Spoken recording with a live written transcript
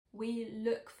we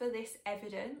look for this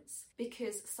evidence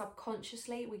because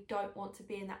subconsciously we don't want to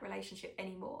be in that relationship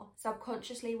anymore.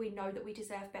 Subconsciously we know that we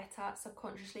deserve better.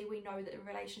 Subconsciously we know that the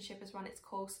relationship has run its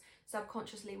course.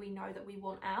 Subconsciously we know that we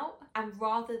want out. And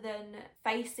rather than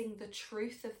facing the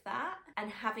truth of that and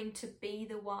having to be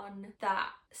the one that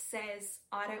says,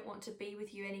 I don't want to be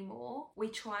with you anymore, we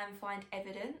try and find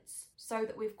evidence so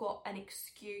that we've got an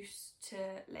excuse to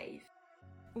leave.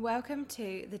 Welcome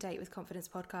to the Date with Confidence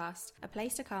podcast, a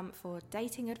place to come for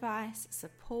dating advice,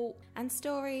 support, and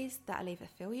stories that'll either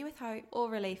fill you with hope or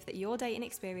relief that your dating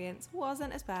experience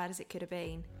wasn't as bad as it could have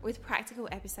been. With practical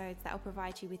episodes that'll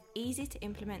provide you with easy to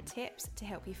implement tips to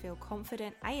help you feel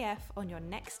confident AF on your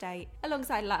next date,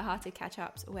 alongside lighthearted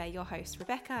catch-ups where your host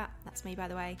Rebecca, that's me by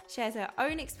the way, shares her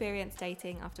own experience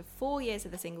dating after 4 years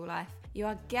of the single life. You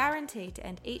are guaranteed to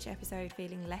end each episode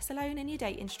feeling less alone in your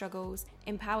dating struggles,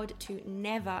 empowered to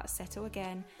never settle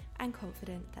again, and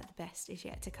confident that the best is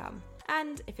yet to come.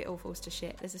 And if it all falls to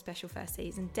shit, there's a special first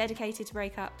season dedicated to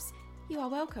breakups. You are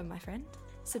welcome, my friend.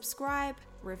 Subscribe,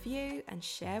 review, and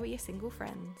share with your single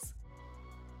friends.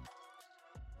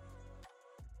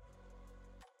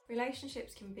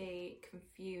 Relationships can be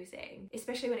confusing,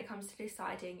 especially when it comes to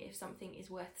deciding if something is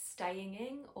worth staying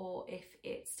in or if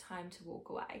it's time to walk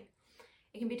away.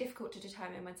 It can be difficult to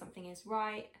determine when something is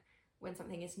right, when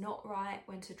something is not right,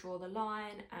 when to draw the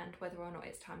line, and whether or not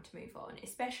it's time to move on,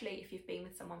 especially if you've been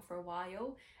with someone for a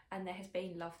while and there has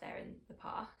been love there in the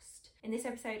past. In this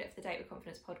episode of the Date with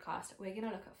Confidence podcast, we're going to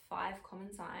look at 5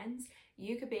 common signs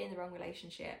you could be in the wrong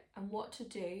relationship and what to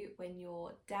do when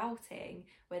you're doubting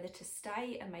whether to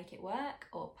stay and make it work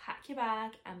or pack your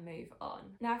bag and move on.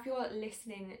 Now, if you're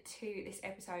listening to this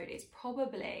episode, it's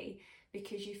probably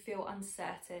because you feel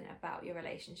uncertain about your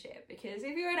relationship. Because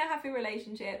if you're in a happy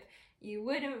relationship, you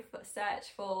wouldn't search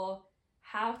for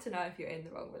how to know if you're in the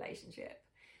wrong relationship.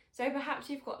 So perhaps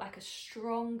you've got like a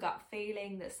strong gut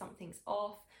feeling that something's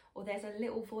off, or there's a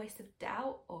little voice of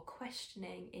doubt or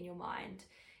questioning in your mind.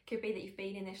 It could be that you've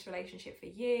been in this relationship for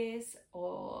years,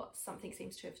 or something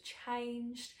seems to have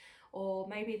changed, or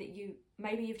maybe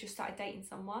you've just started dating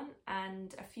someone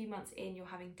and a few months in you're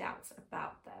having doubts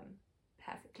about them.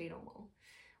 Perfectly normal.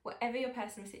 Whatever your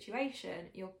personal situation,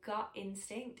 your gut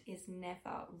instinct is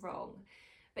never wrong.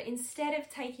 But instead of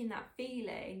taking that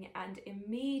feeling and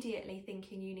immediately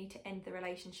thinking you need to end the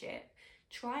relationship,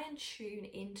 try and tune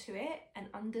into it and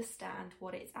understand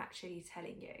what it's actually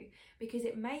telling you. Because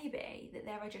it may be that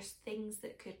there are just things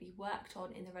that could be worked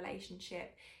on in the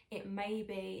relationship. It may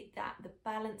be that the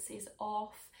balance is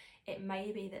off. It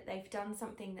may be that they've done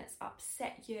something that's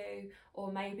upset you,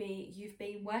 or maybe you've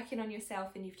been working on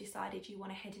yourself and you've decided you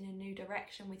want to head in a new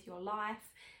direction with your life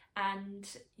and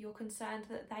you're concerned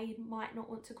that they might not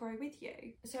want to grow with you.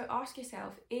 So ask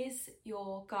yourself, is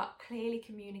your gut clearly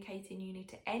communicating you need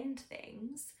to end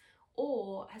things,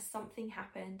 or has something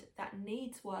happened that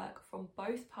needs work from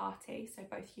both parties, so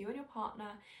both you and your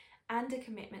partner, and a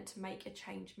commitment to make a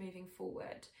change moving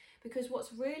forward? Because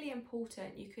what's really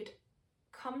important, you could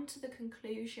come to the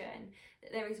conclusion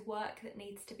that there is work that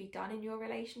needs to be done in your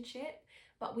relationship,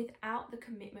 but without the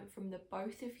commitment from the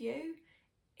both of you,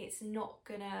 it's not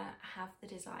gonna have the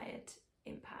desired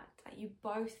impact. Like, you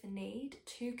both need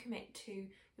to commit to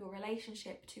your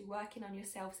relationship, to working on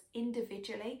yourselves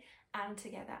individually and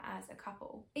together as a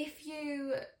couple. If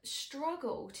you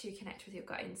struggle to connect with your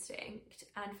gut instinct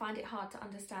and find it hard to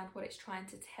understand what it's trying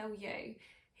to tell you,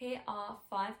 here are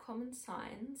 5 common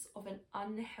signs of an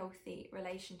unhealthy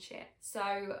relationship.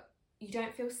 So you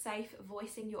don't feel safe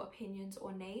voicing your opinions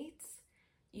or needs.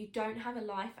 You don't have a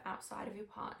life outside of your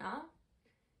partner.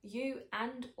 You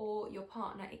and or your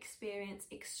partner experience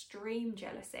extreme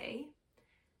jealousy.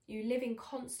 You live in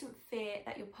constant fear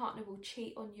that your partner will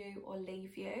cheat on you or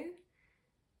leave you.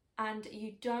 And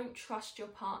you don't trust your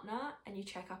partner and you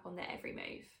check up on their every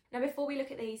move. Now, before we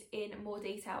look at these in more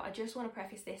detail, I just want to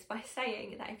preface this by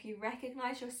saying that if you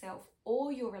recognise yourself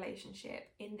or your relationship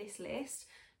in this list,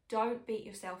 don't beat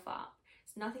yourself up.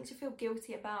 It's nothing to feel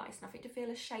guilty about. It's nothing to feel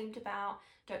ashamed about.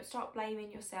 Don't start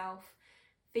blaming yourself.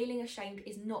 Feeling ashamed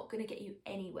is not going to get you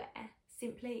anywhere.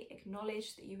 Simply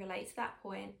acknowledge that you relate to that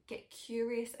point, get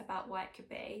curious about why it could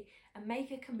be, and make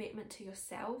a commitment to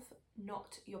yourself,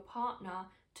 not your partner,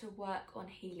 to work on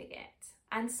healing it.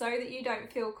 And so that you don't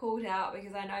feel called out,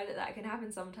 because I know that that can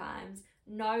happen sometimes,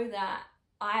 know that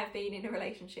I have been in a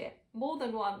relationship more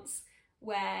than once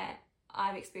where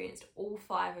I've experienced all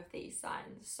 5 of these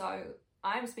signs. So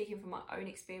I'm speaking from my own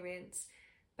experience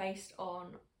based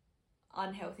on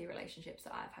unhealthy relationships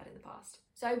that I've had in the past.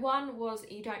 So 1 was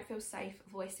you don't feel safe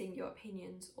voicing your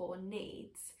opinions or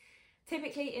needs.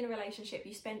 Typically in a relationship,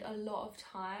 you spend a lot of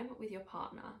time with your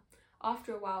partner.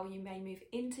 After a while, you may move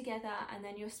in together and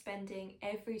then you're spending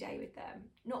every day with them.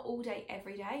 Not all day,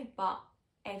 every day, but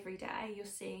every day you're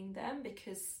seeing them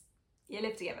because you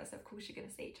live together, so of course you're going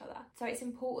to see each other. So it's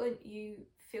important you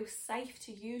feel safe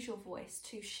to use your voice,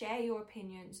 to share your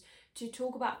opinions, to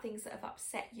talk about things that have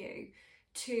upset you,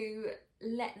 to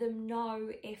let them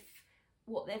know if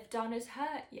what they've done has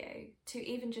hurt you, to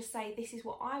even just say, this is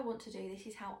what I want to do, this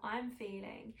is how I'm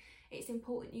feeling. It's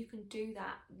important you can do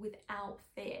that without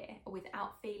fear, or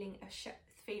without feeling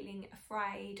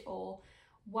afraid or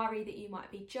worry that you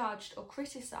might be judged or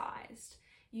criticised.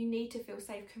 You need to feel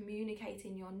safe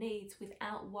communicating your needs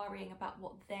without worrying about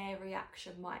what their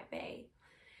reaction might be.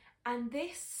 And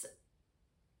this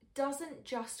doesn't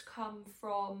just come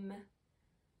from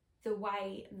the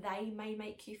way they may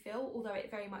make you feel, although it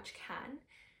very much can.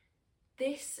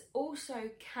 This also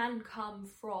can come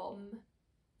from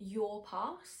your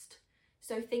past.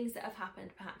 So things that have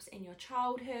happened perhaps in your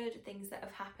childhood, things that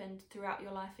have happened throughout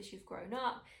your life as you've grown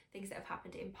up, things that have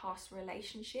happened in past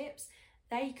relationships,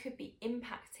 they could be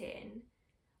impacting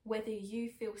whether you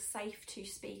feel safe to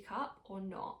speak up or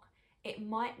not. It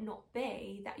might not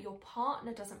be that your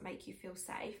partner doesn't make you feel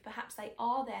safe. Perhaps they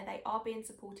are there, they are being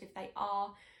supportive, they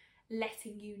are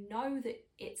letting you know that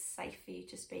it's safe for you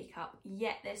to speak up,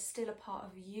 yet there's still a part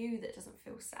of you that doesn't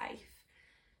feel safe.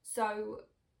 So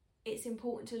it's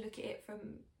important to look at it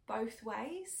from both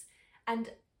ways. And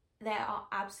there are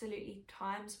absolutely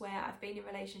times where I've been in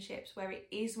relationships where it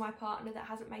is my partner that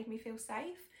hasn't made me feel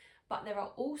safe, but there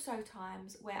are also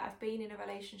times where I've been in a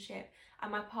relationship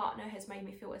and my partner has made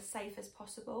me feel as safe as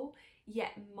possible,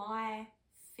 yet my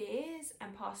fears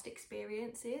and past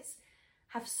experiences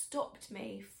have stopped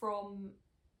me from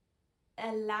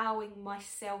allowing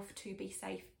myself to be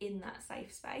safe in that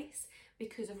safe space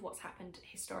because of what's happened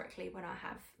historically when I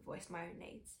have voiced my own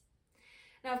needs.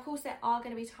 Now, of course, there are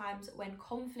going to be times when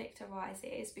conflict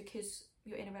arises because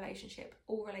you're in a relationship.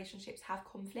 All relationships have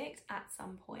conflict at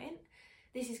some point.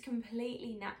 This is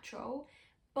completely natural,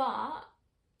 but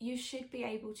you should be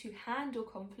able to handle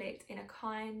conflict in a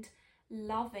kind,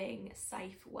 loving,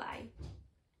 safe way.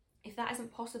 If that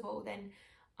isn't possible, then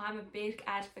I'm a big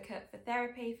advocate for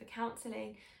therapy, for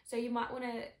counselling. So you might want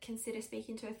to consider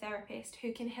speaking to a therapist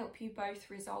who can help you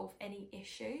both resolve any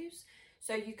issues.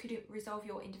 So you could resolve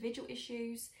your individual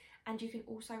issues and you can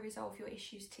also resolve your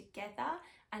issues together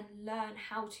and learn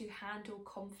how to handle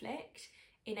conflict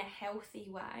in a healthy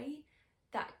way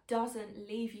that doesn't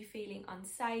leave you feeling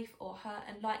unsafe or hurt.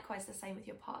 And likewise the same with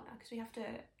your partner, because we have to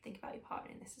think about your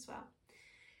partner in this as well.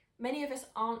 Many of us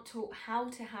aren't taught how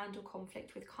to handle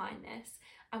conflict with kindness,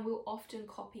 and we'll often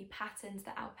copy patterns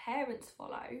that our parents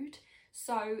followed.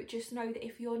 So just know that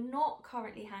if you're not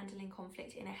currently handling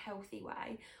conflict in a healthy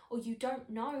way, or you don't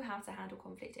know how to handle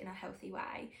conflict in a healthy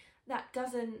way, that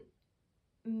doesn't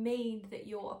mean that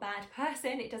you're a bad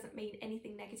person. It doesn't mean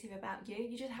anything negative about you.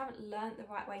 You just haven't learned the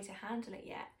right way to handle it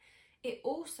yet. It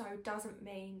also doesn't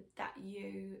mean that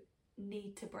you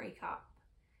need to break up.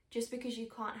 Just because you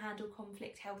can't handle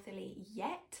conflict healthily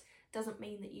yet doesn't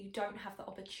mean that you don't have the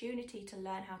opportunity to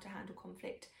learn how to handle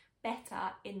conflict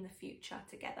better in the future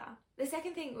together. The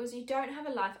second thing was you don't have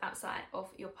a life outside of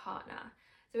your partner.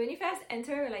 So when you first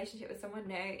enter a relationship with someone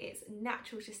new, it's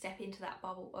natural to step into that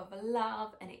bubble of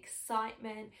love and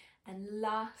excitement and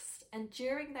lust. And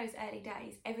during those early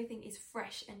days, everything is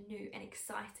fresh and new and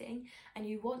exciting, and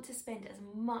you want to spend as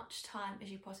much time as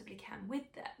you possibly can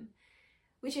with them,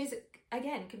 which is,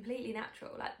 again, completely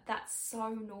natural. Like, that's so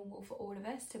normal for all of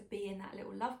us to be in that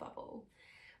little love bubble.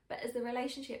 But as the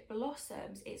relationship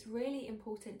blossoms, it's really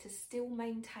important to still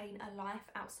maintain a life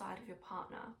outside of your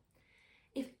partner.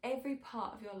 If every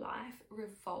part of your life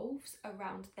revolves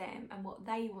around them and what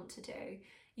they want to do,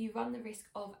 you run the risk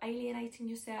of alienating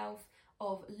yourself,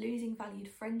 of losing valued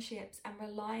friendships, and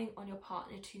relying on your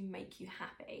partner to make you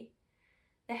happy.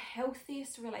 The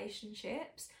healthiest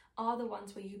relationships are the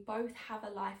ones where you both have a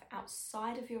life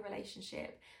outside of your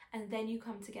relationship, and then you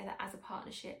come together as a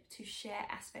partnership to share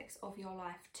aspects of your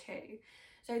life too.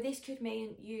 So this could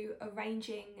mean you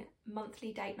arranging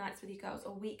monthly date nights with your girls,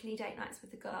 or weekly date nights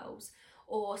with the girls,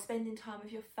 or spending time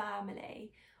with your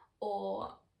family,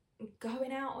 or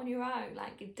going out on your own,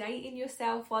 like dating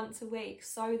yourself once a week,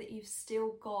 so that you've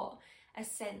still got a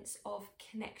sense of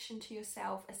connection to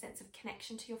yourself, a sense of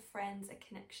connection to your friends, a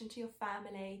connection to your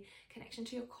family, connection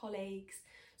to your colleagues,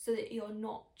 so that you're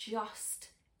not just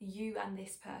you and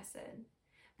this person.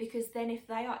 Because then if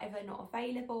they are ever not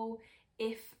available,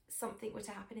 if something were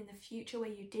to happen in the future where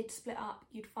you did split up,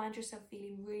 you'd find yourself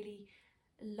feeling really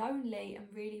lonely and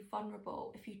really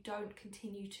vulnerable if you don't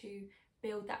continue to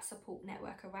build that support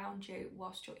network around you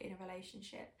whilst you're in a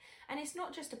relationship. And it's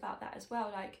not just about that as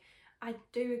well. Like, I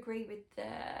do agree with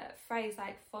the phrase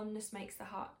like distance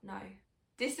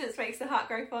makes the heart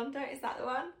grow fonder. Is that the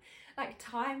one? Like,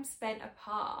 time spent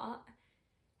apart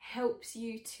helps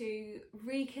you to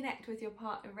reconnect with your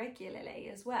partner regularly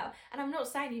as well. And I'm not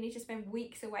saying you need to spend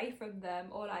weeks away from them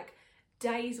or like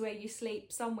days where you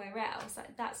sleep somewhere else.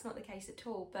 Like, that's not the case at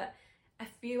all. But a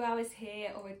few hours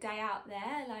here or a day out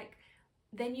there, like,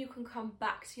 then you can come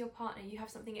back to your partner. You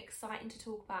have something exciting to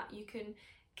talk about. You can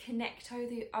connect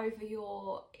over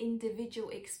your individual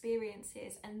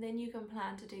experiences, and then you can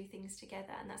plan to do things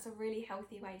together, and that's a really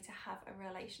healthy way to have a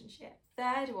relationship.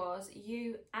 Third was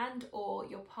you and or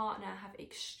your partner have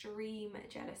extreme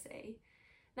jealousy.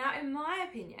 Now, in my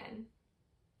opinion,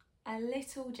 a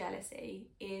little jealousy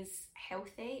is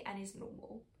healthy and is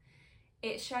normal.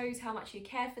 It shows how much you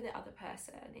care for the other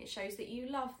person. It shows that you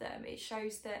love them. It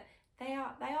shows that they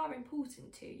are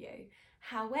important to you.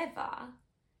 However,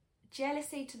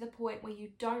 jealousy to the point where you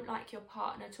don't like your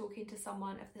partner talking to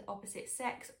someone of the opposite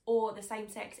sex or the same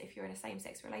sex if you're in a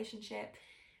same-sex relationship,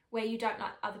 where you don't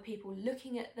like other people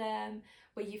looking at them,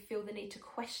 where you feel the need to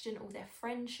question all their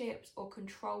friendships or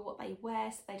control what they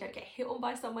wear so they don't get hit on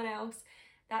by someone else,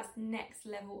 that's next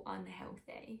level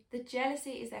unhealthy. The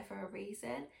jealousy is there for a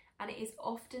reason, and it is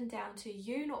often down to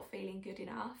you not feeling good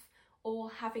enough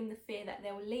or having the fear that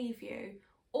they'll leave you,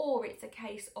 or it's a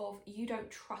case of you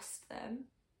don't trust them,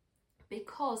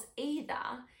 because either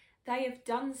they have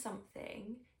done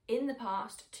something in the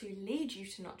past to lead you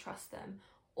to not trust them,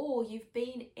 or you've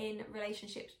been in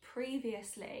relationships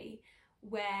previously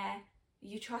where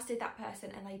you trusted that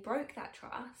person and they broke that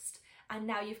trust, and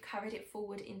now you've carried it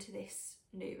forward into this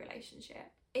new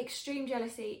relationship. Extreme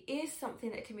jealousy is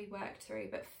something that can be worked through,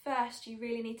 but first you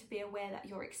really need to be aware that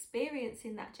you're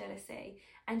experiencing that jealousy,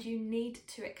 and you need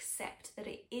to accept that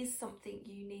it is something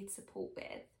you need support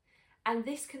with. And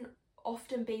this can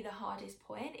often be the hardest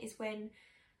point, is when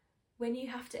you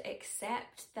have to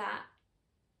accept that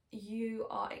you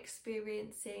are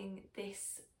experiencing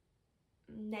this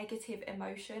negative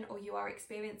emotion, or you are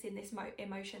experiencing this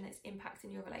emotion that's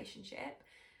impacting your relationship.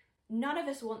 None of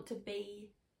us want to be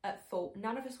at fault.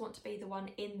 None of us want to be the one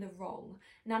in the wrong.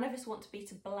 None of us want to be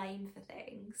to blame for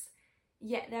things.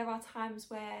 Yet there are times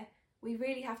where we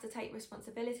really have to take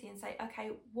responsibility and say,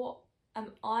 okay, what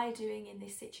am I doing in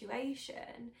this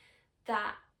situation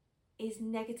that is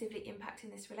negatively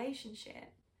impacting this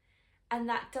relationship? And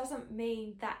that doesn't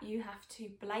mean that you have to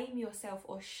blame yourself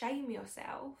or shame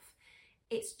yourself.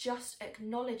 It's just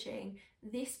acknowledging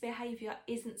this behaviour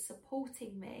isn't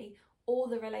supporting me or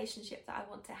the relationship that I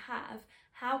want to have.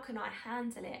 How can I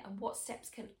handle it, and what steps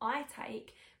can I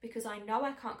take? Because I know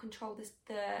I can't control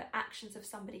the actions of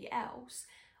somebody else.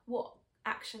 What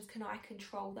actions can I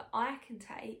control that I can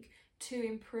take to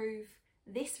improve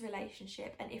this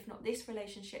relationship, and if not this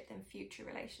relationship, then future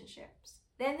relationships?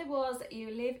 Then there was you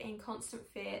live in constant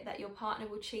fear that your partner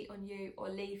will cheat on you or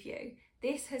leave you.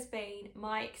 This has been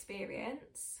my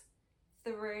experience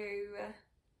through,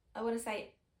 I want to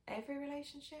say, every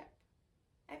relationship.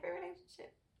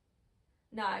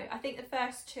 No, I think the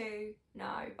first two,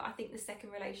 no, but I think the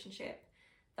second relationship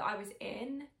that I was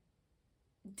in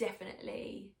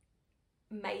definitely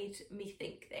made me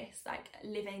think this, like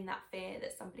living that fear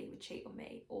that somebody would cheat on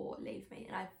me or leave me.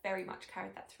 And I very much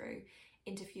carried that through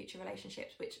into future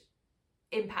relationships, which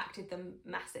impacted them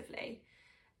massively.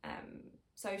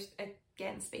 So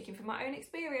again, speaking from my own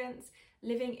experience,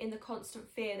 living in the constant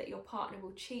fear that your partner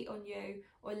will cheat on you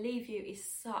or leave you is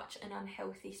such an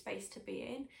unhealthy space to be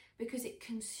in, because it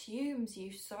consumes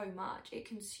you so much. It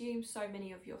consumes so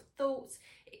many of your thoughts.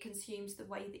 It consumes the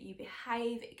way that you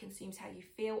behave. It consumes how you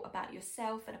feel about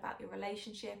yourself and about your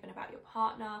relationship and about your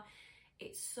partner.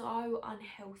 It's so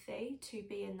unhealthy to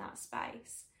be in that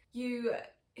space. You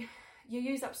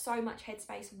use up so much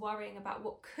headspace worrying about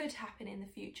what could happen in the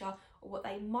future or what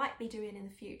they might be doing in the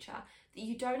future, that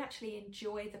you don't actually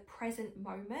enjoy the present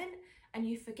moment, and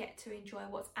you forget to enjoy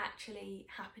what's actually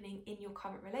happening in your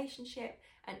current relationship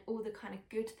and all the kind of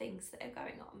good things that are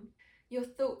going on. Your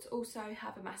thoughts also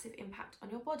have a massive impact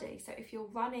on your body. So if you're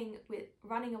running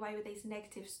away with these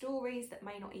negative stories that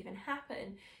may not even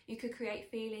happen, you could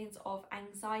create feelings of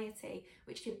anxiety,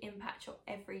 which can impact your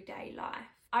everyday life.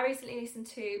 I recently listened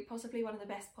to possibly one of the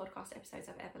best podcast episodes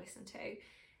I've ever listened to.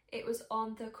 It was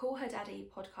on the Call Her Daddy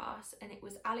podcast, and it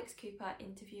was Alex Cooper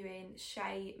interviewing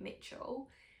Shay Mitchell.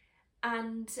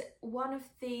 And one of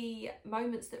the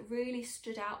moments that really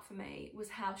stood out for me was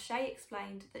how Shay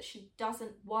explained that she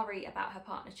doesn't worry about her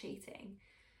partner cheating.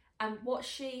 And what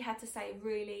she had to say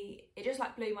really, it just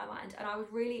like blew my mind. And I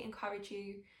would really encourage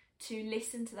you to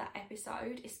listen to that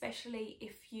episode, especially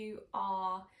if you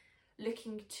are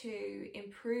looking to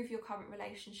improve your current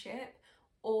relationship,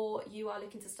 or you are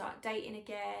looking to start dating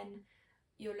again,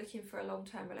 you're looking for a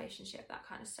long-term relationship, that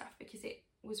kind of stuff, because it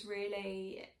was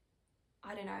really,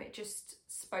 I don't know, it just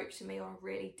spoke to me on a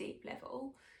really deep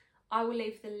level. I will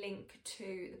leave the link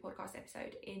to the podcast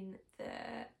episode in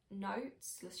the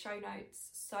notes, the show notes,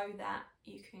 so that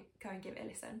you can go and give it a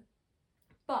listen.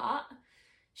 But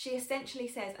she essentially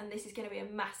says, and this is going to be a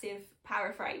massive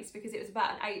paraphrase because it was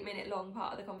about an 8-minute long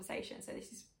part of the conversation, so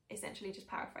this is essentially just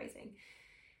paraphrasing.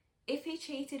 If he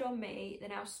cheated on me,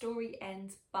 then our story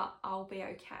ends, but I'll be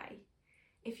okay.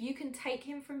 If you can take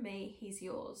him from me, he's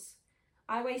yours.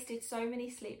 I wasted so many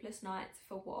sleepless nights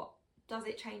for what? Does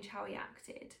it change how he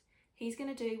acted? He's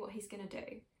going to do what he's going to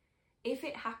do. If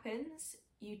it happens,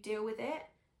 you deal with it,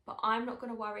 but I'm not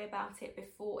going to worry about it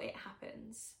before it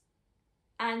happens.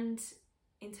 And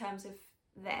in terms of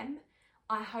them,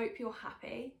 I hope you're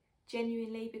happy,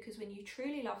 genuinely, because when you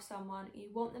truly love someone, you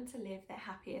want them to live their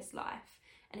happiest life.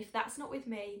 And if that's not with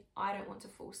me, I don't want to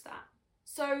force that.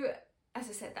 So, as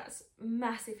I said, that's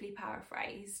massively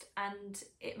paraphrased and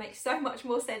it makes so much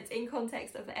more sense in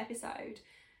context of the episode.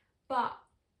 But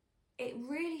it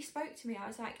really spoke to me. I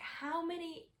was like, how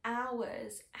many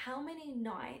hours, how many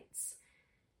nights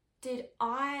did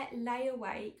I lay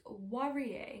awake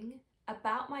worrying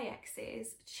about my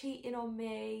exes cheating on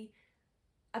me,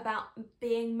 about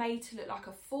being made to look like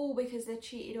a fool because they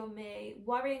cheated on me,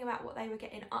 worrying about what they were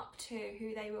getting up to,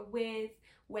 who they were with,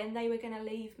 when they were going to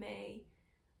leave me.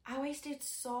 I wasted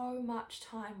so much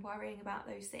time worrying about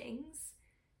those things.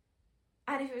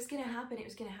 And if it was going to happen, it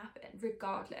was going to happen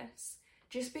regardless.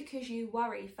 Just because you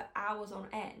worry for hours on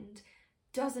end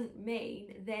doesn't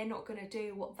mean they're not going to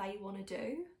do what they want to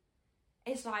do.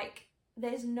 It's like,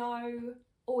 there's no,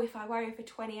 oh, if I worry for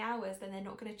 20 hours, then they're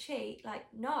not going to cheat. Like,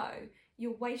 no,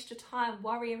 you'll waste your time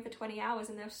worrying for 20 hours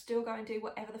and they'll still go and do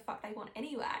whatever the fuck they want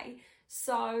anyway.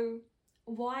 So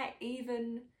why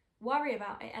even worry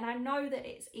about it? And I know that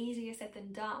it's easier said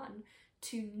than done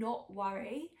to not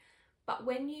worry, but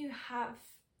when you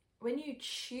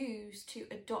choose to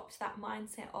adopt that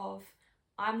mindset of,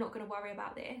 I'm not going to worry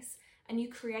about this, and you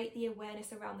create the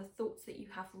awareness around the thoughts that you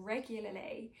have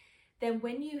regularly, then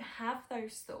when you have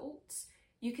those thoughts,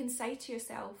 you can say to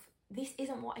yourself, this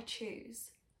isn't what I choose.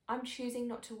 I'm choosing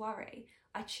not to worry.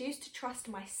 I choose to trust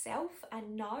myself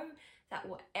and know that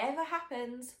whatever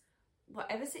happens,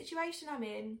 whatever situation I'm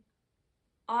in,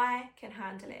 I can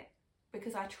handle it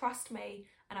because I trust me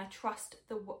and I trust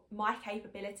my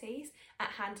capabilities at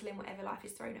handling whatever life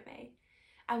is thrown at me.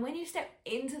 And when you step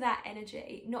into that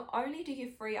energy, not only do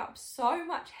you free up so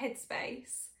much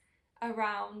headspace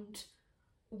around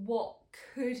what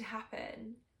could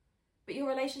happen, but your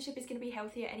relationship is going to be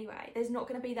healthier anyway. There's not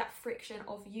going to be that friction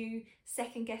of you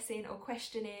second guessing or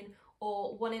questioning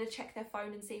or wanting to check their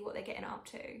phone and see what they're getting up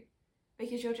to,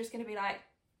 because you're just going to be like,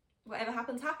 whatever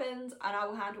happens, happens, and I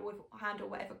will handle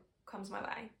whatever comes my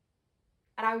way.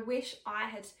 And I wish I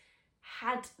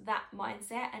had that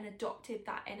mindset and adopted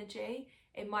that energy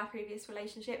in my previous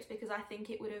relationships, because I think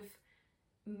it would have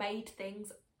made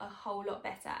things a whole lot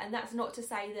better. And that's not to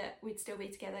say that we'd still be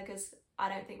together, because I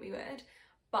don't think we would,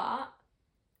 but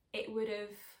it would have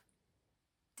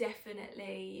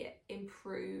definitely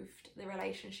improved the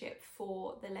relationship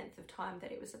for the length of time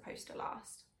that it was supposed to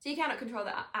last. So you cannot control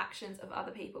the actions of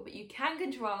other people, but you can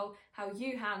control how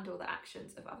you handle the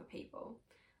actions of other people.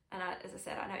 And as I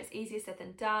said, I know it's easier said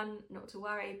than done, not to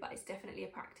worry, but it's definitely a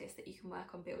practice that you can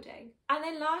work on building. And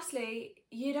then lastly,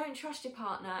 you don't trust your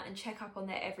partner and check up on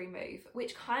their every move,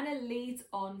 which kind of leads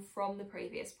on from the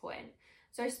previous point.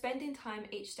 So spending time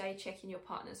each day checking your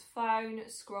partner's phone,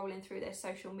 scrolling through their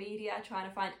social media, trying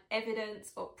to find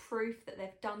evidence or proof that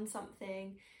they've done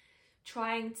something,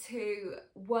 trying to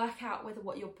work out whether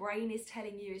what your brain is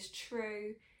telling you is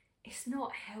true. It's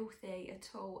not healthy at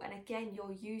all. And again,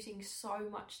 you're using so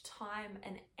much time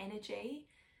and energy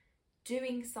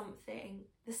doing something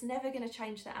that's never going to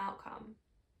change the outcome.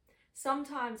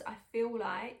 Sometimes I feel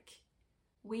like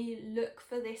we look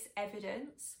for this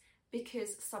evidence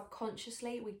because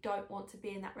subconsciously we don't want to be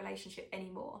in that relationship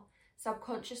anymore.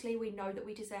 Subconsciously we know that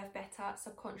we deserve better.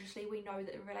 Subconsciously we know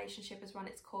that the relationship has run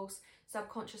its course.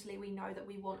 Subconsciously we know that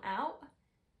we want out.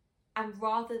 And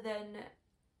rather than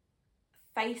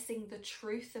facing the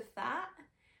truth of that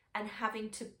and having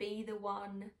to be the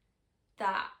one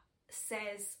that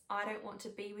says, I don't want to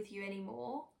be with you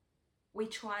anymore, we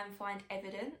try and find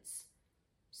evidence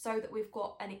so that we've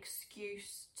got an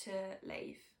excuse to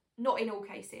leave. Not in all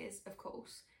cases, of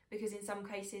course, because in some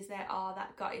cases there are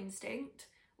that gut instinct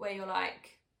where you're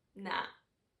like, nah,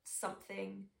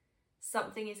 something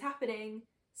is happening,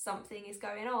 something is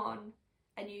going on,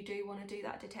 and you do want to do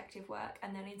that detective work.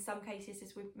 And then in some cases,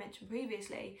 as we've mentioned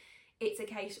previously, it's a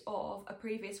case of a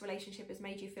previous relationship has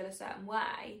made you feel a certain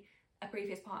way, a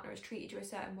previous partner has treated you a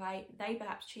certain way, they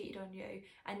perhaps cheated on you,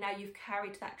 and now you've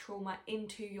carried that trauma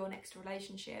into your next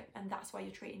relationship, and that's why you're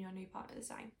treating your new partner the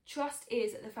same. Trust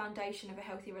is the foundation of a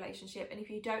healthy relationship, and if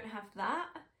you don't have that,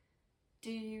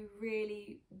 do you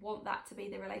really want that to be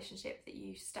the relationship that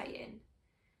you stay in?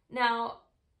 Now,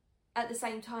 at the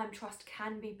same time, trust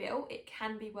can be built, it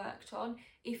can be worked on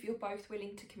if you're both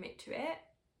willing to commit to it,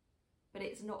 but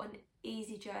it's not an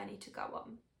easy journey to go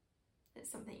on.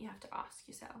 It's something you have to ask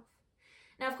yourself.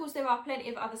 Now, of course, there are plenty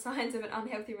of other signs of an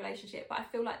unhealthy relationship, but I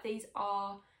feel like these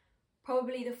are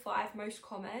probably the 5 most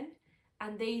common,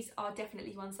 and these are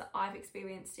definitely ones that I've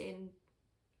experienced in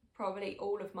probably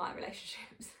all of my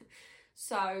relationships.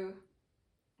 So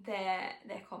they're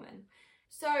common.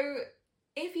 So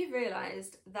if you've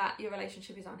realised that your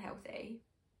relationship is unhealthy,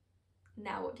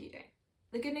 now what do you do?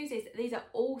 The good news is that these are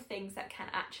all things that can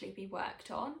actually be worked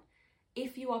on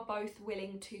if you are both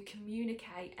willing to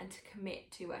communicate and to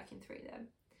commit to working through them.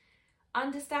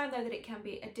 Understand though that it can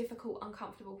be a difficult,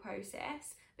 uncomfortable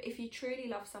process, but if you truly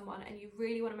love someone and you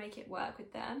really want to make it work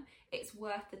with them, it's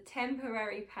worth the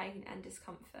temporary pain and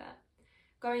discomfort.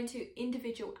 Going to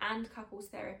individual and couples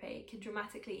therapy can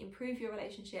dramatically improve your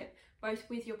relationship, both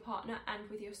with your partner and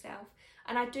with yourself.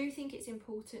 And I do think it's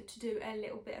important to do a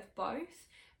little bit of both,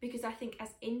 because I think as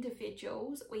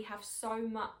individuals, we have so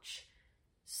much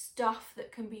stuff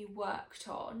that can be worked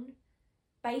on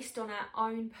based on our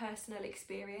own personal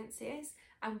experiences.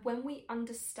 And when we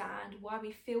understand why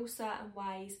we feel certain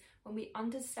ways, when we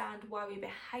understand why we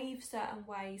behave certain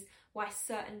ways, why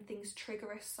certain things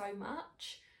trigger us so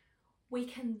much, we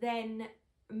can then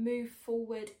move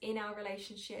forward in our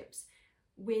relationships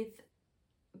with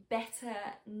better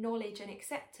knowledge and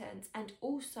acceptance, and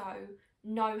also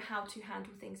know how to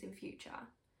handle things in future.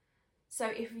 So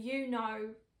if you know,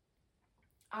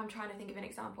 I'm trying to think of an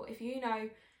example, if you know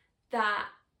that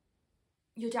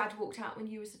your dad walked out when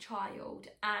you was a child,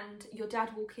 and your dad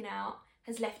walking out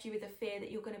has left you with a fear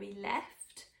that you're going to be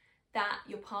left, that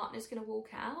your partner's going to walk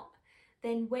out,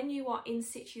 then when you are in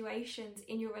situations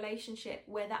in your relationship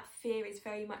where that fear is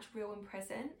very much real and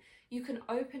present, you can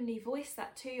openly voice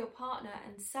that to your partner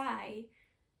and say,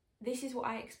 this is what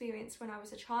I experienced when I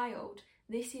was a child.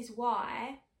 This is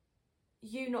why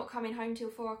you not coming home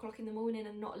till 4 o'clock in the morning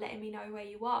and not letting me know where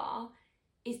you are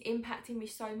is impacting me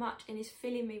so much and is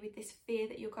filling me with this fear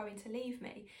that you're going to leave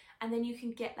me. And then you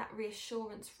can get that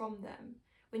reassurance from them.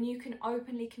 When you can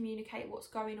openly communicate what's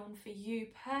going on for you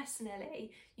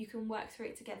personally, you can work through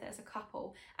it together as a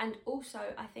couple. And also,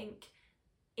 I think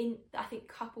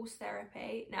couples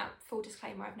therapy, now full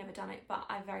disclaimer, I've never done it, but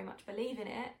I very much believe in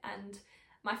it, and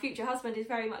my future husband is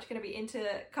very much going to be into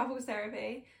couples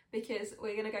therapy because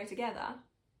we're going to go together.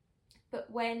 But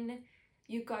when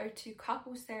you go to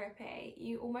couples therapy,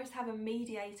 you almost have a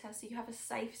mediator, so you have a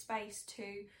safe space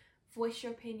to voice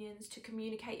your opinions, to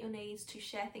communicate your needs, to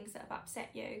share things that have upset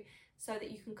you, so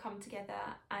that you can come together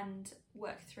and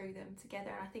work through them together.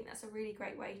 And I think that's a really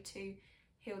great way to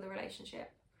heal the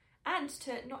relationship, and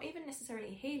to not even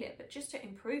necessarily heal it, but just to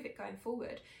improve it going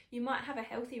forward. You might have a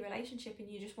healthy relationship and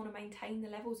you just want to maintain the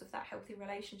levels of that healthy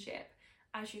relationship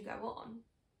as you go on.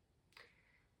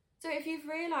 So if you've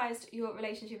realised your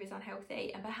relationship is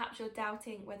unhealthy and perhaps you're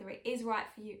doubting whether it is right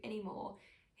for you anymore,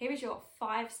 here is your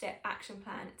 5-step action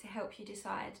plan to help you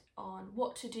decide on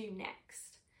what to do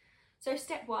next. So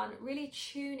step 1, really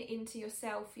tune into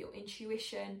yourself, your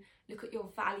intuition, look at your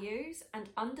values and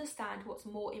understand what's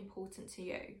more important to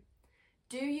you.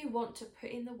 Do you want to put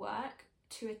in the work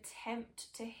to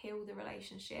attempt to heal the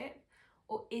relationship,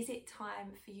 or is it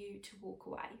time for you to walk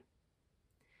away?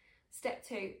 Step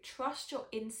 2, trust your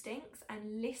instincts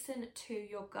and listen to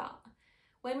your gut.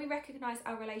 When we recognise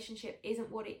our relationship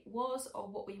isn't what it was or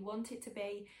what we want it to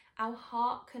be, our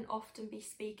heart can often be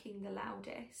speaking the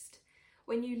loudest.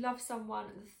 When you love someone,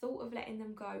 the thought of letting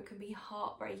them go can be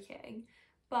heartbreaking,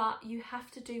 but you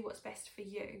have to do what's best for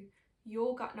you.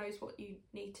 Your gut knows what you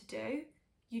need to do.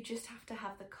 You just have to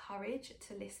have the courage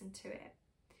to listen to it.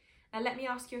 Now let me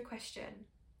ask you a question.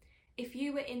 If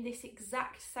you were in this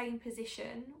exact same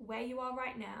position where you are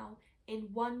right now in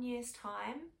 1 year's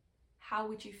time, how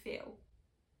would you feel?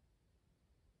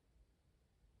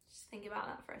 Just think about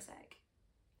that for a sec.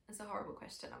 That's a horrible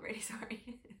question, I'm really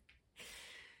sorry.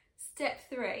 Step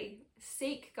 3,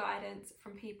 seek guidance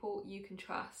from people you can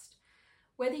trust.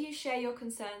 Whether you share your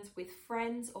concerns with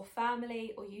friends or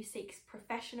family, or you seek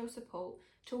professional support,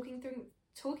 talking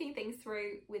things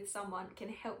through with someone can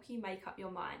help you make up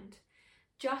your mind.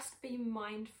 Just be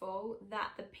mindful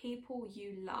that the people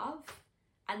you love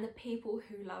and the people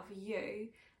who love you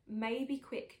may be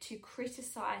quick to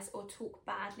criticize or talk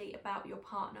badly about your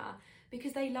partner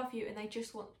because they love you and they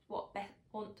just want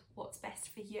what's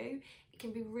best for you. It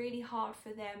can be really hard for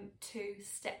them to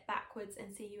step backwards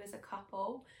and see you as a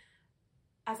couple,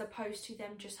 as opposed to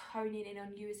them just honing in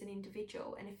on you as an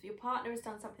individual. And if your partner has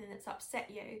done something that's upset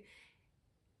you,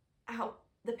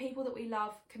 the people that we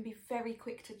love can be very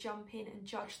quick to jump in and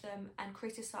judge them and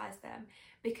criticize them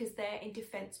because they're in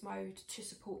defense mode to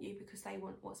support you because they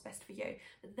want what's best for you.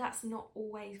 But that's not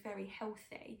always very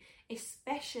healthy,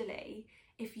 especially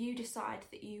if you decide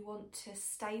that you want to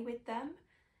stay with them.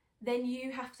 Then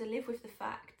you have to live with the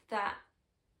fact that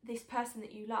this person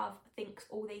that you love thinks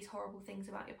all these horrible things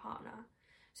about your partner.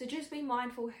 So just be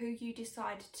mindful who you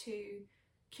decide to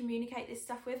communicate this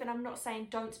stuff with. And I'm not saying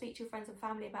don't speak to your friends and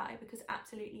family about it, because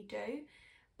absolutely do,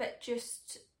 but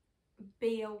just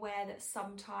be aware that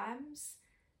sometimes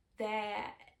their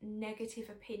negative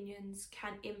opinions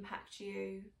can impact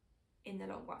you in the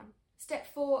long run. Step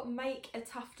 4, make a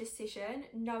tough decision,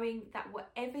 knowing that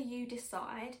whatever you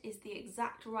decide is the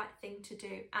exact right thing to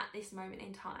do at this moment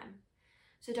in time.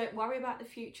 So don't worry about the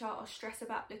future or stress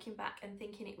about looking back and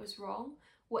thinking it was wrong.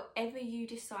 Whatever you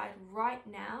decide right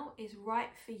now is right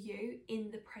for you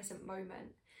in the present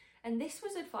moment. And this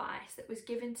was advice that was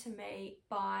given to me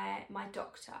by my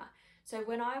doctor. So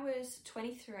when I was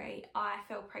 23, I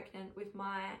fell pregnant with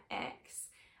my ex,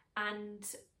 and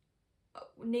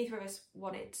neither of us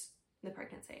wanted the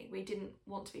pregnancy. We didn't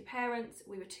want to be parents.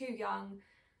 We were too young.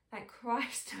 Thank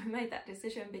Christ I made that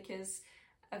decision because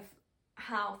of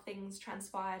how things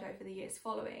transpired over the years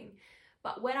following.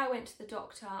 But when I went to the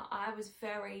doctor, I was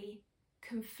very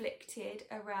conflicted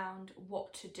around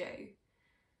what to do.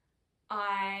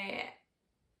 I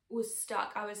was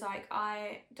stuck. I was like,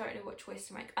 I don't know what choice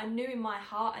to make. I knew in my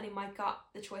heart and in my gut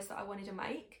the choice that I wanted to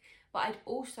make, but I'd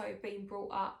also been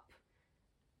brought up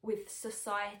with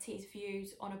society's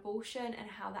views on abortion and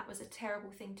how that was a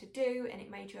terrible thing to do and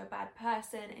it made you a bad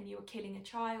person and you were killing a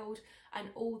child and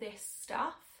all this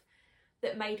stuff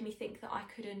that made me think that I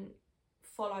couldn't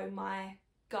follow my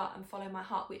gut and follow my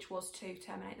heart, which was to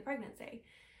terminate the pregnancy.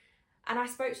 And I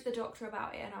spoke to the doctor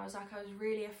about it and I was like, I was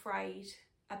really afraid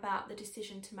about the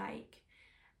decision to make.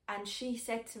 And she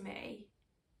said to me,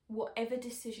 whatever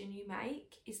decision you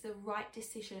make is the right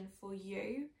decision for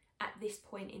you at this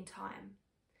point in time.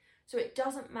 So it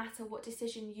doesn't matter what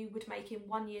decision you would make in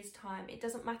 1 year's time. It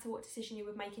doesn't matter what decision you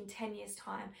would make in 10 years'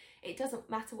 time. It doesn't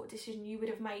matter what decision you would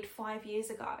have made 5 years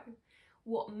ago.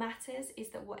 What matters is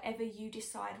that whatever you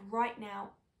decide right now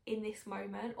in this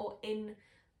moment, or in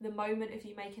the moment of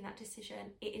you making that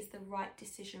decision, it is the right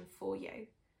decision for you.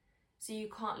 So you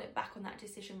can't look back on that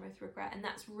decision with regret. And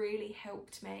that's really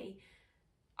helped me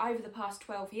over the past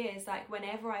 12 years. Like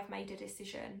whenever I've made a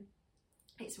decision,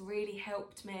 it's really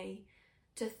helped me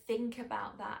to think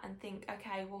about that and think,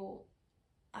 okay, well,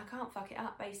 I can't fuck it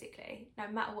up, basically. No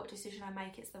matter what decision I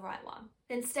make, it's the right one.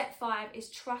 Then step 5 is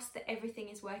trust that everything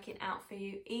is working out for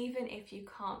you, even if you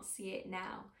can't see it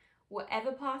now.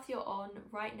 Whatever path you're on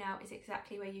right now is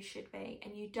exactly where you should be,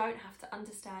 and you don't have to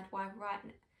understand why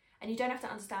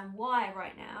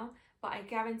right now, but I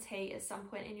guarantee at some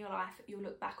point in your life you'll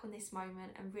look back on this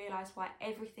moment and realise why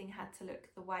everything had to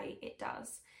look the way it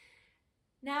does.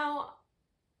 Now,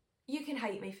 you can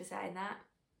hate me for saying that.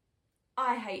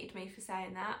 I hated me for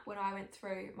saying that when I went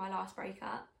through my last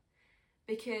breakup,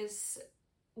 because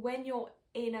when you're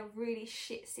in a really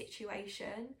shit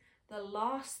situation, the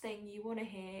last thing you want to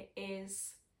hear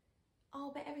is,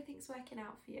 oh, but everything's working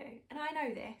out for you. And I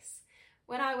know this.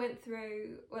 When I went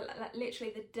through, well, like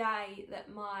literally the day that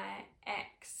my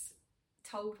ex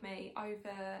told me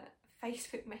over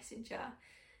Facebook Messenger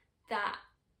that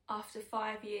after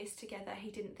 5 years together,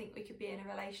 he didn't think we could be in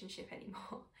a relationship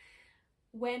anymore.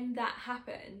 When that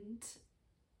happened,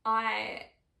 I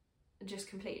just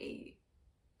completely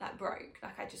broke.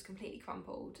 Like I just completely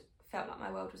crumpled, felt like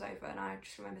my world was over. And I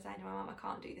just remember saying to my mum, I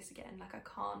can't do this again. Like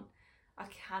I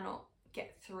cannot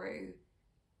get through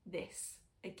this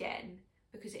again,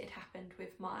 because it had happened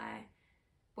with my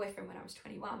boyfriend when I was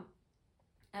 21.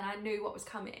 And I knew what was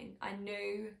coming. I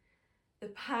knew the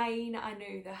pain, I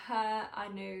knew the hurt, I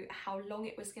knew how long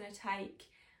it was going to take.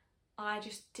 I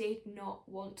just did not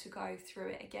want to go through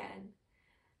it again.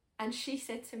 And she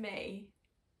said to me,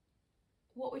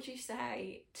 what would you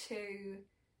say to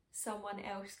someone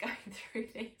else going through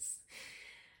this?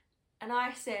 And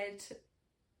I said,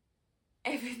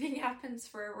 everything happens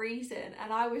for a reason.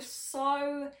 And I was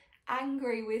so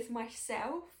angry with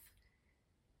myself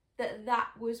that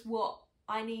was what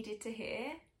I needed to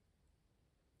hear.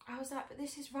 I was like, but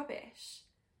this is rubbish.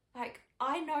 Like,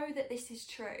 I know that this is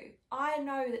true. I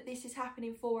know that this is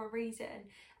happening for a reason.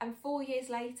 And 4 years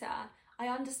later, I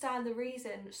understand the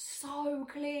reason so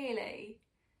clearly.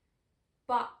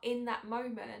 But in that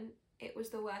moment, it was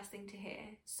the worst thing to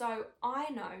hear. So I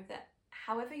know that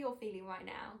however you're feeling right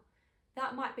now,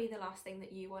 that might be the last thing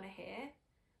that you want to hear.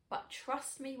 But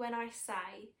trust me when I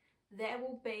say there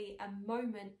will be a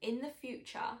moment in the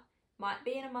future, might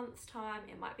be in a month's time,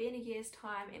 it might be in a year's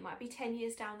time, it might be 10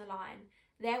 years down the line.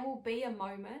 There will be a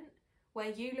moment where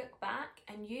you look back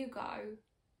and you go,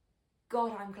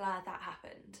 God, I'm glad that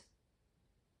happened.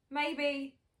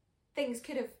 Maybe things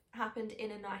could have happened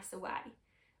in a nicer way.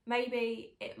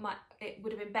 Maybe it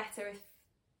would have been better if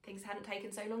things hadn't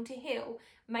taken so long to heal.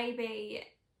 Maybe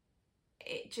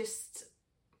it just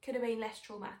could have been less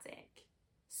traumatic.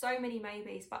 So many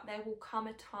maybes, but there will come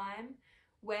a time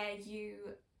where you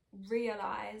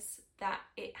realise that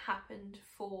it happened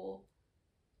for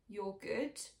your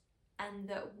good, and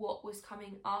that what was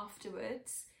coming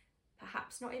afterwards,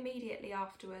 perhaps not immediately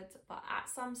afterwards, but at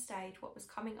some stage, what was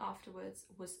coming afterwards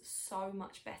was so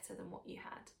much better than what you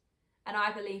had. And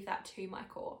I believe that to my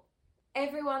core.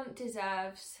 Everyone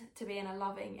deserves to be in a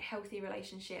loving, healthy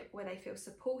relationship where they feel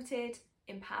supported,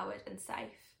 empowered and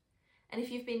safe. And if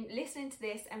you've been listening to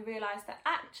this and realised that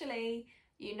actually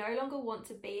you no longer want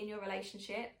to be in your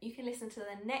relationship, you can listen to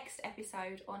the next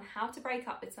episode on how to break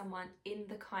up with someone in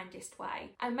the kindest way.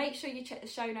 And make sure you check the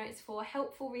show notes for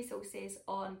helpful resources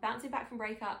on bouncing back from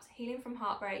breakups, healing from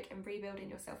heartbreak and rebuilding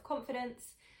your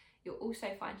self-confidence. You'll also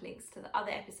find links to the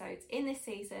other episodes in this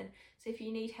season. So if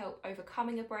you need help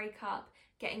overcoming a breakup,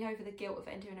 getting over the guilt of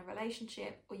ending a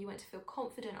relationship, or you want to feel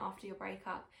confident after your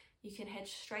breakup, you can head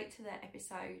straight to the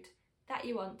episode that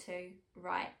you want to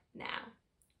right now.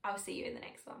 I'll see you in the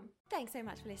next one. Thanks so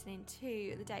much for listening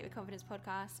to the Date with Confidence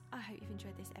podcast. I hope you've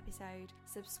enjoyed this episode.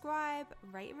 Subscribe,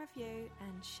 rate and review,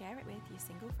 and share it with your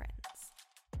single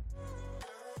friends.